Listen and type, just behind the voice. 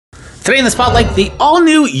Today in the spotlight, the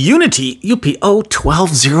all-new UNI-T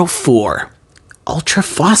UPO1204 Ultra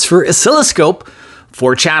Phosphor Oscilloscope,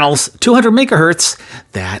 4 channels, 200 megahertz.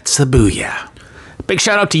 That's a booyah. Big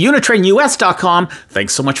shout out to UnitrainUS.com.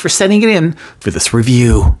 Thanks so much for sending it in for this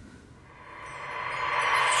review.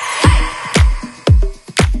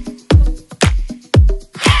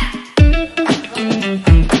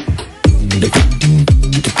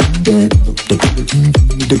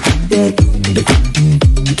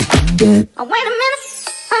 Oh, wait a minute.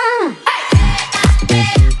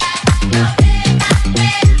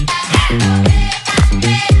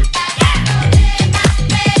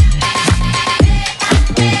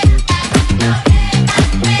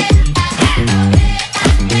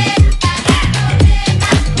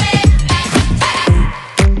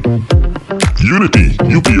 UNI-T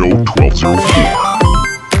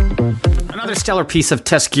UPO1204. Another stellar piece of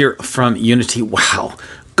test gear from UNI-T. Wow.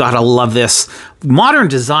 Gotta love this. Modern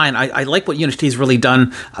design. I like what UNI-T's really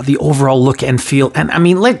done. The overall look and feel. And I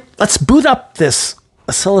mean, let's boot up this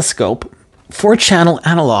oscilloscope. 4-channel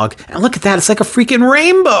analog. And look at that. It's like a freaking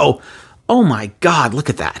rainbow. Oh my God. Look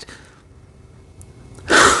at that.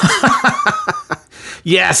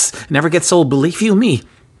 Yes. Never gets old. Believe you me.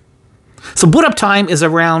 So boot up time is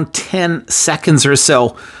around 10 seconds or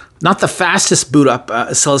so. Not the fastest boot up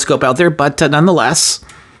oscilloscope out there, but nonetheless,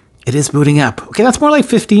 it is booting up. Okay, that's more like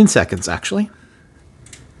 15 seconds, actually.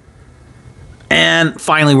 And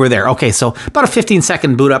finally, we're there. Okay, so about a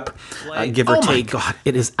 15-second boot up, give or take. God,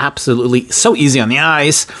 it is absolutely so easy on the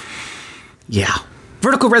eyes. Yeah.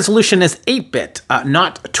 Vertical resolution is 8-bit,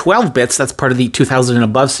 not 12 bits. That's part of the 2000 and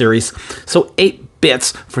above series. So 8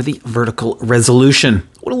 bits for the vertical resolution.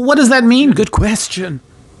 What does that mean? Good question.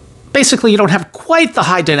 Basically, you don't have quite the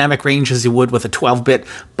high dynamic range as you would with a 12-bit,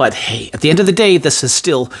 but hey, at the end of the day, this is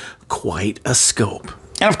still quite a scope.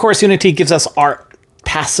 And of course, UNI-T gives us our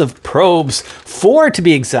passive probes, 4 to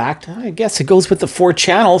be exact. I guess it goes with the 4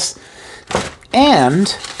 channels. And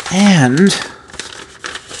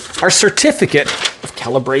our certificate of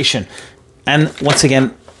calibration. And once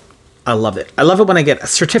again, I love it. I love it when I get a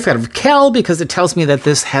certificate of cal because it tells me that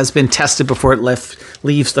this has been tested before it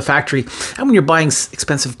leaves the factory. And when you're buying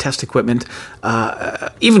expensive test equipment,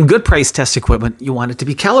 even good price test equipment, you want it to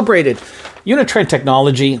be calibrated. Unitrain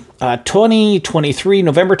Technology, 2023,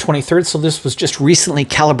 November 23rd. So this was just recently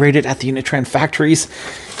calibrated at the Unitrain factories.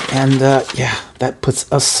 And yeah, that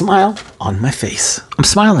puts a smile on my face. I'm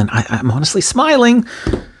smiling. I'm honestly smiling.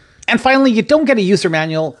 And finally, you don't get a user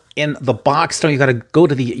manual in the box. No, you got to go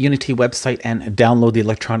to the UNI-T website and download the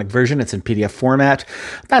electronic version. It's in PDF format.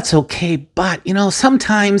 That's okay, but you know,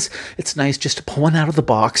 sometimes it's nice just to pull one out of the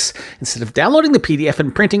box instead of downloading the PDF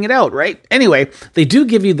and printing it out, right? Anyway, they do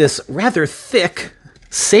give you this rather thick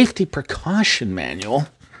safety precaution manual,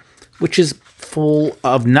 which is full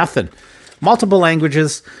of nothing. Multiple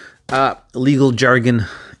languages, legal jargon.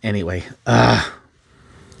 Anyway,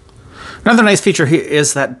 another nice feature here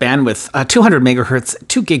is that bandwidth, 200 megahertz,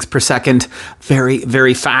 2 gigs per second, very,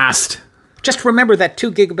 very fast. Just remember that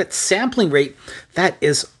 2 gigabit sampling rate, that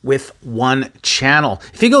is with 1 channel.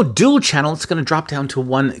 If you go dual channel, it's going to drop down to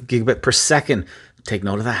 1 gigabit per second. Take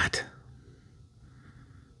note of that.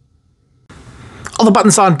 All the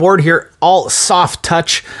buttons on board here, all soft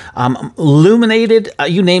touch, illuminated,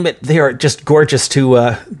 you name it, they are just gorgeous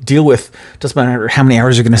to deal with. Doesn't matter how many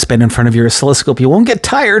hours you're going to spend in front of your oscilloscope, you won't get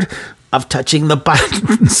tired of touching the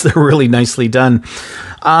buttons. They're really nicely done.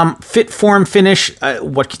 Fit, form, finish,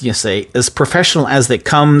 what can you say? As professional as it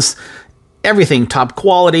comes. Everything top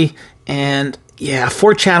quality. And yeah,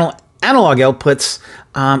 4-channel analog outputs.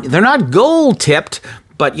 They're not gold tipped,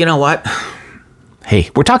 but you know what? Hey,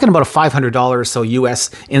 we're talking about a $500 or so US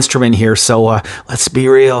instrument here, so let's be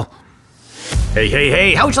real.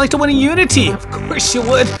 Hey, how would you like to win a UNI-T? Of course you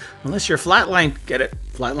would. Unless you're flatline. Get it?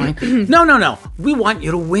 Flatline? No. We want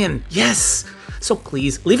you to win. Yes. So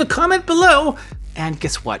please leave a comment below. And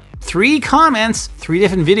guess what? 3 comments, 3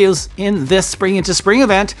 different videos in this Spring into Spring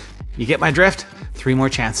event. You get my drift? 3 more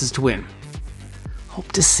chances to win.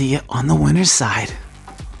 Hope to see you on the winner's side.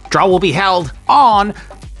 Draw will be held on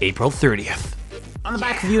April 30th. On the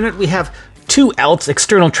back of the unit, we have 2 outs,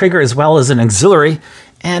 external trigger as well as an auxiliary.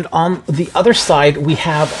 And on the other side, we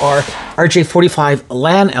have our RJ45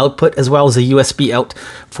 LAN output as well as a USB out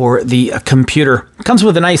for the computer. It comes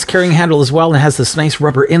with a nice carrying handle as well and has this nice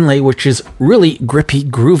rubber inlay, which is really grippy,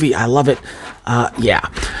 groovy. I love it. Yeah.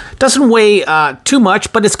 Doesn't weigh too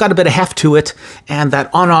much, but it's got a bit of heft to it. And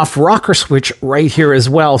that on-off rocker switch right here as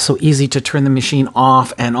well. So easy to turn the machine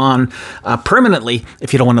off and on permanently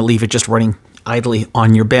if you don't want to leave it just running idly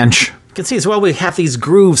on your bench. You can see as well we have these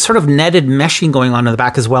grooves, sort of netted meshing going on in the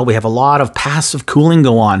back as well. We have a lot of passive cooling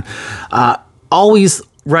go on. Always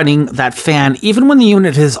running that fan. Even when the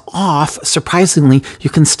unit is off, surprisingly, you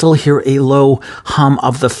can still hear a low hum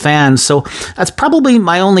of the fan. So that's probably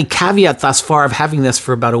my only caveat thus far of having this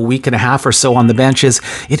for about a week and a half or so on the bench is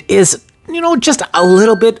it is, you know, just a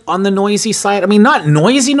little bit on the noisy side. I mean, not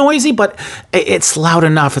noisy, but it's loud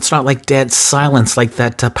enough. It's not like dead silence like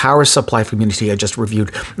that power supply from UNI-T I just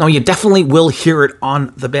reviewed. No, you definitely will hear it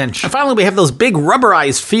on the bench. And finally, we have those big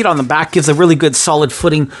rubberized feet on the back. Gives a really good solid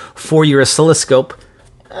footing for your oscilloscope.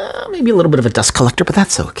 Maybe a little bit of a dust collector, but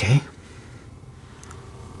that's okay.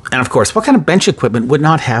 And of course, what kind of bench equipment would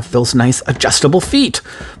not have those nice adjustable feet?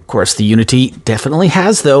 Of course, the UNI-T definitely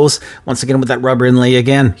has those. Once again, with that rubber inlay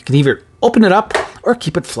again, you can either open it up or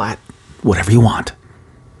keep it flat, whatever you want.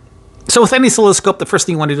 So with any oscilloscope, the first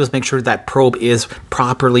thing you want to do is make sure that probe is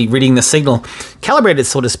properly reading the signal, calibrated,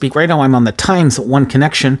 so to speak. Right now I'm on the ×1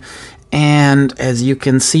 connection, and as you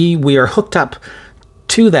can see, we are hooked up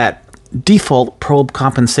to that default probe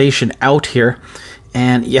compensation out here.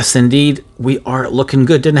 And yes, indeed, we are looking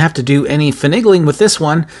good. Didn't have to do any finagling with this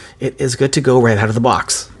one. It is good to go right out of the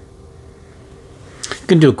box. I'm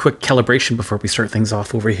going to do a quick calibration before we start things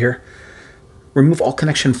off over here. Remove all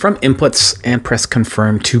connection from inputs and press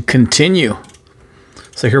confirm to continue.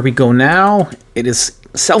 So here we go now. It is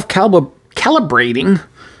self-calibrating.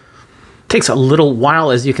 Takes a little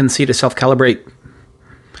while, as you can see, to self-calibrate.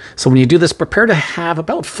 So when you do this, prepare to have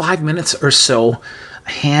about 5 minutes or so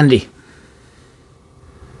handy.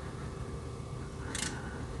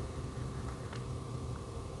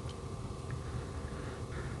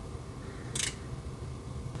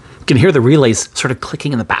 You can hear the relays sort of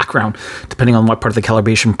clicking in the background, depending on what part of the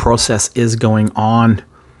calibration process is going on.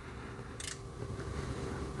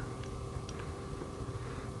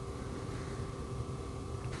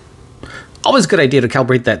 Always a good idea to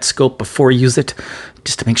calibrate that scope before you use it,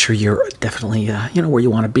 just to make sure you're definitely, you know, where you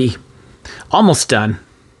want to be. Almost done.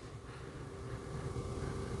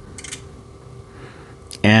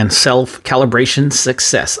 And self-calibration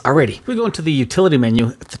success. Alrighty, we go into the utility menu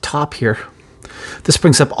at the top here. This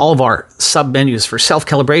brings up all of our sub-menus for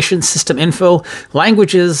self-calibration, system info,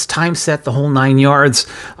 languages, time set, the whole 9 yards.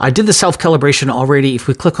 I did the self-calibration already. If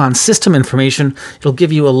we click on system information, it'll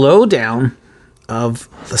give you a lowdown of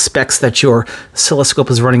the specs that your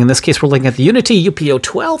oscilloscope is running. In this case, we're looking at the UNI-T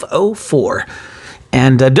UPO1204.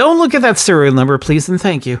 And don't look at that serial number, please and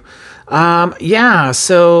thank you. Yeah,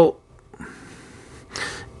 so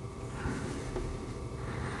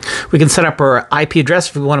we can set up our IP address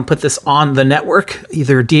if we want to put this on the network,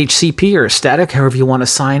 either DHCP or static, however you want to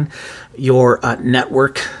assign your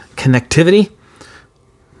network connectivity.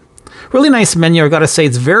 Really nice menu. I got to say,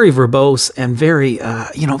 it's very verbose and very,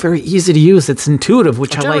 you know, very easy to use. It's intuitive,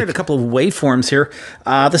 which I like. A couple of waveforms here.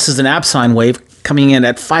 This is an absine wave coming in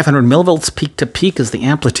at 500 millivolts peak to peak is the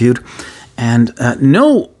amplitude, and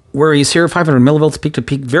no worries here. 500 millivolts peak to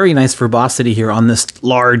peak. Very nice verbosity here on this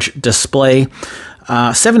large display.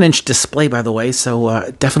 7-inch display, by the way,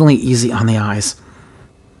 so definitely easy on the eyes.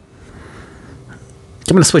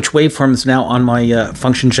 I'm going to switch waveforms now on my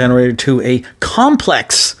function generator to a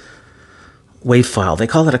complex wave file. They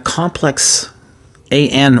call it a complex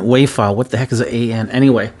AN wave file. What the heck is an AN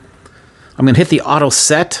anyway? I'm going to hit the auto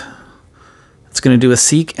set. It's going to do a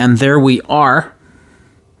seek, and there we are.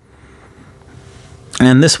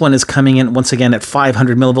 And this one is coming in once again at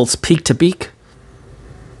 500 millivolts peak to peak.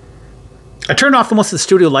 I turned off most of the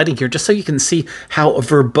studio lighting here just so you can see how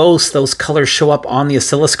verbose those colors show up on the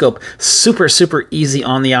oscilloscope. Super, super easy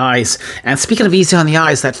on the eyes. And speaking of easy on the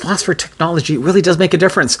eyes, that phosphor technology really does make a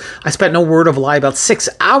difference. I spent, no word of a lie, about 6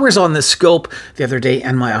 hours on this scope the other day,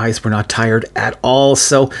 and my eyes were not tired at all.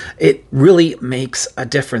 So it really makes a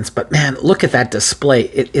difference. But man, look at that display.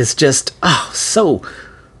 It is just, oh, so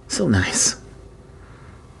nice.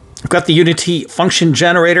 I've got the UNI-T function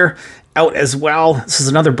generator out as well. This is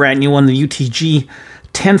another brand new one, the UTG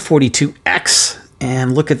 1042X.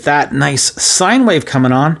 And look at that nice sine wave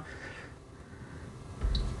coming on.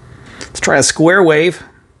 Let's try a square wave.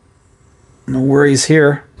 No worries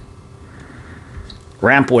here.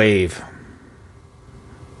 Ramp wave.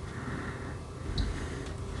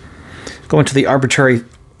 Go into the arbitrary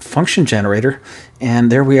function generator,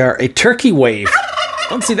 and there we are, a turkey wave.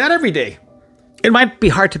 Don't see that every day. It might be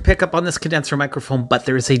hard to pick up on this condenser microphone, but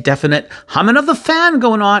there is a definite humming of the fan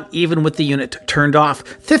going on, even with the unit turned off.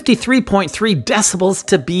 53.3 decibels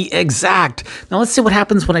to be exact. Now let's see what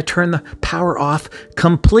happens when I turn the power off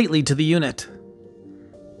completely to the unit.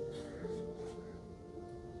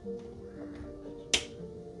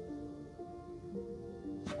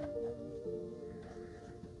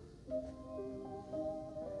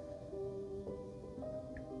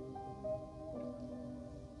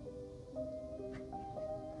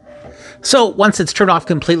 So once it's turned off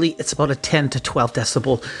completely, it's about a 10 to 12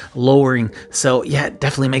 decibel lowering. So yeah, it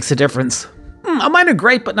definitely makes a difference. A minor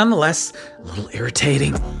gripe, but nonetheless, a little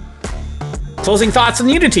irritating. Closing thoughts on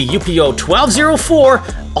the UNI-T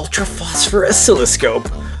UPO1204 Ultra Phosphor Oscilloscope.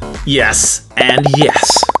 Yes, and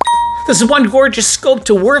yes. This is one gorgeous scope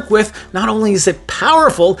to work with. Not only is it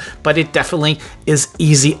powerful, but it definitely is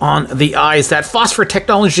easy on the eyes. That phosphor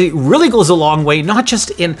technology really goes a long way, not just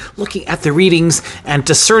in looking at the readings and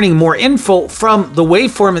discerning more info from the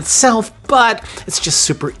waveform itself, but it's just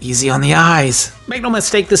super easy on the eyes. Make no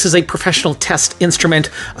mistake, this is a professional test instrument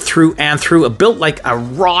through and through, built like a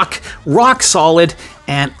rock solid,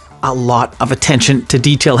 and a lot of attention to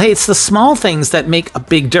detail. Hey, it's the small things that make a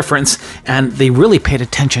big difference, and they really paid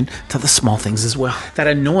attention to the small things as well. That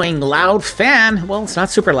annoying loud fan, well, it's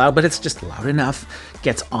not super loud, but it's just loud enough,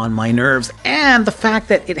 gets on my nerves. And the fact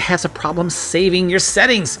that it has a problem saving your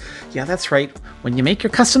settings. Yeah, that's right. When you make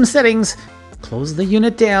your custom settings, close the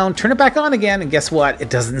unit down, turn it back on again, and guess what?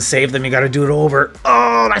 It doesn't save them. You gotta do it over.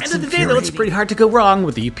 Oh, that's end of the day, though, it's pretty hard to go wrong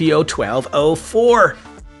with the UPO1204.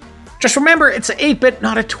 Just remember, it's an 8-bit,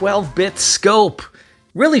 not a 12-bit scope.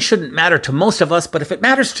 Really shouldn't matter to most of us, but if it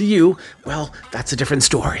matters to you, well, that's a different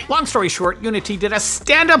story. Long story short, UNI-T did a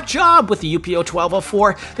stand-up job with the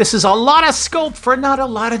UPO1204. This is a lot of scope for not a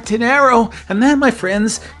lot of dinero, and that, my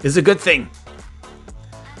friends, is a good thing.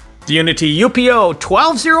 The UNI-T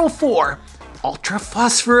UPO1204 Ultra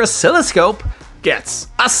Phosphor Oscilloscope gets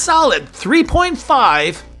a solid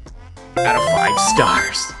 3.5 out of 5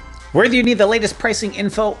 stars. Whether you need the latest pricing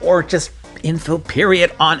info or just info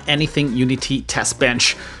period on anything UNI-T Test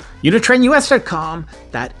Bench, UnitrainUS.com,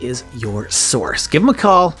 that is your source. Give them a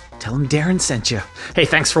call, tell them Darren sent you. Hey,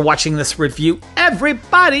 thanks for watching this review,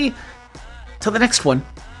 everybody. Till the next one,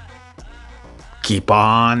 keep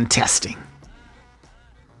on testing.